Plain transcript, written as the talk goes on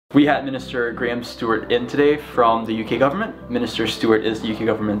We had Minister Graham Stuart in today from the UK government. Minister Stuart is the UK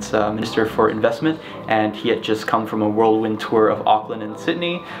government's Minister for Investment, and he had just come from a whirlwind tour of Auckland and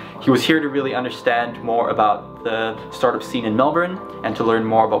Sydney. He was here to really understand more about the startup scene in Melbourne and to learn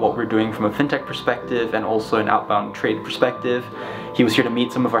more about what we're doing from a fintech perspective and also an outbound trade perspective. He was here to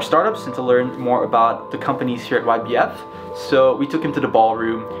meet some of our startups and to learn more about the companies here at YBF. So we took him to the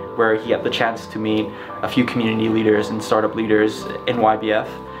ballroom where he had the chance to meet a few community leaders and startup leaders in YBF.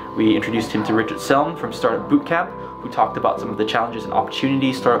 We introduced him to Richard Selm from Startupbootcamp, who talked about some of the challenges and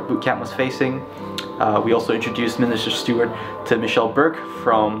opportunities Startupbootcamp was facing. We also introduced Minister Stuart to Michelle Burke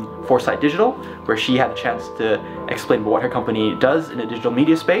from Foresight Digital, where she had a chance to explain what her company does in the digital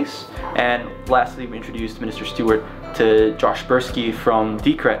media space. And lastly, we introduced Minister Stuart to Josh Bursky from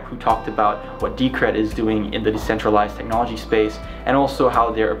Decred, who talked about what Decred is doing in the decentralized technology space and also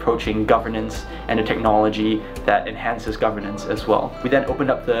how they're approaching governance and the technology that enhances governance as well. We then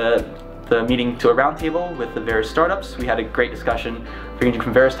opened up the meeting to a roundtable with the various startups. We had a great discussion ranging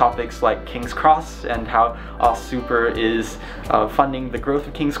from various topics like King's Cross and how Super is funding the growth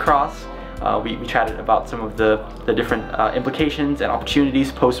of King's Cross. We chatted about some of the different implications and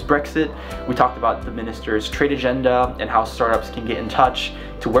opportunities post-Brexit. We talked about the minister's trade agenda and how startups can get in touch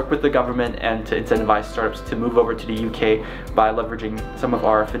to work with the government and to incentivize startups to move over to the UK by leveraging some of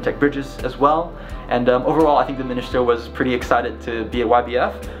our fintech bridges as well. And overall, I think the minister was pretty excited to be at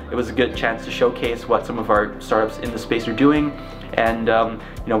YBF. It was a good chance to showcase what some of our startups in the space are doing. And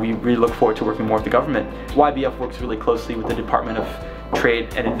we really look forward to working more with the government. YBF works really closely with the Department of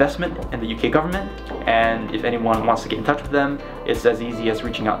Trade and Investment and the UK government, and if anyone wants to get in touch with them, it's as easy as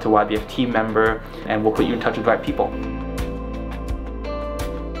reaching out to a YBF team member and we'll put you in touch with the right people.